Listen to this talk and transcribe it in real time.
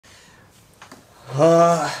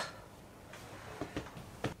Uh,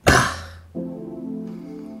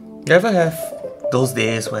 you ever have those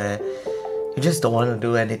days where you just don't want to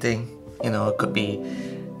do anything? You know, it could be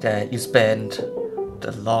that you spend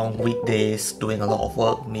the long weekdays doing a lot of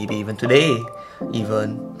work, maybe even today,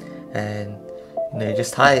 even, and you know, you're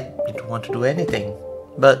just tired, you don't want to do anything.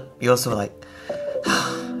 But you're also like,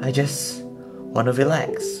 I just want to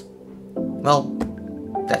relax. Well,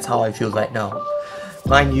 that's how I feel right now.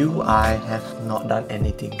 Mind you, I have not done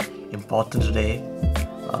anything important today.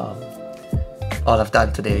 All I've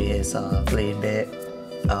done today is lay in bed,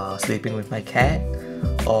 sleeping with my cat,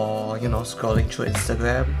 or you know, scrolling through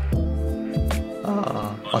Instagram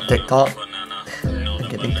or TikTok. I'm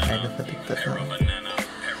getting kind of addicted now.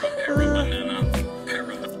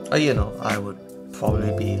 Or you know, I would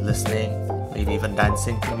probably be listening, maybe even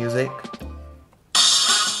dancing to music.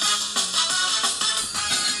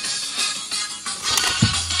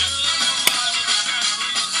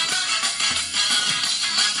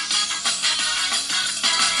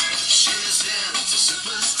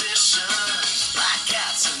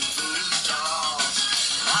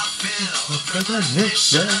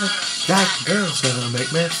 Premonition, that girl's gonna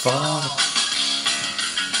make me fall.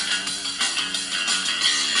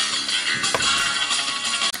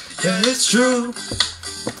 Yeah, it's true.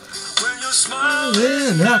 When you're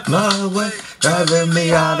smiling at my way, driving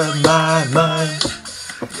me out of my mind.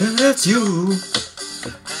 And it's you.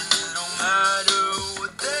 No matter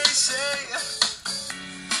what they say,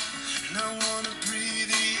 and I wanna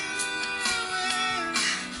breathe you in.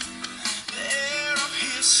 There I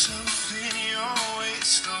hear something in your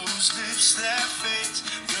waist, those lips that fades.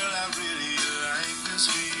 Girl, I really like this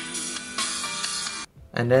view.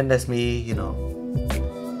 And then there's me, you know,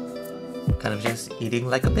 kind of just eating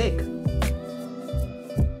like a pig.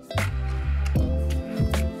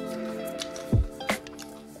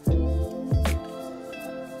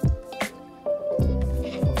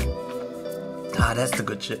 That's the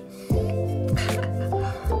good shit.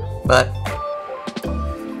 But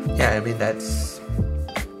yeah, I mean, that's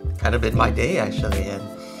kind of been my day actually, and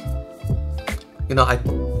you know,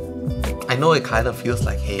 I know it kind of feels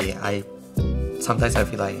like, hey, sometimes I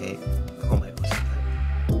feel like, hey, oh my gosh.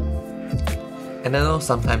 And I know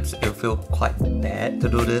sometimes it'll feel quite bad to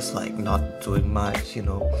do this, like not doing much, you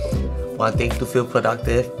know, wanting to feel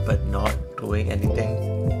productive but not doing anything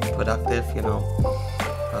productive, you know.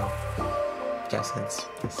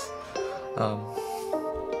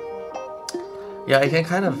 Yeah, it can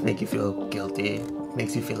kind of make you feel guilty.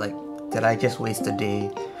 Makes you feel like, did I just waste a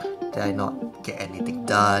day? Did I not get anything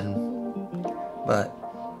done? But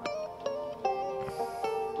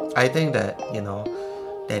I think that, you know,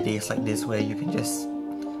 there are days like this where you can just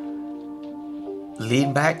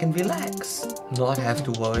lean back and relax, not have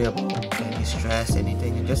to worry about any stress,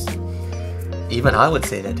 anything, and just, even I would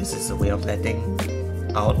say that this is a way of letting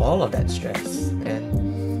out all of that stress,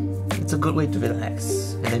 and it's a good way to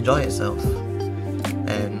relax and enjoy yourself.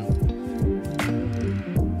 And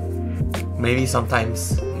maybe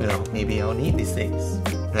sometimes, you know, maybe I'll need these things,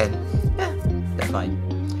 then yeah, that's fine.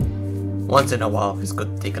 Once in a while it's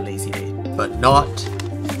good to take a lazy day, but not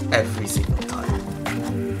every single time.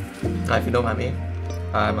 Now if you don't mind me,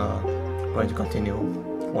 I'm going to continue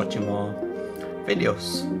watching more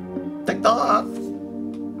videos. TikTok!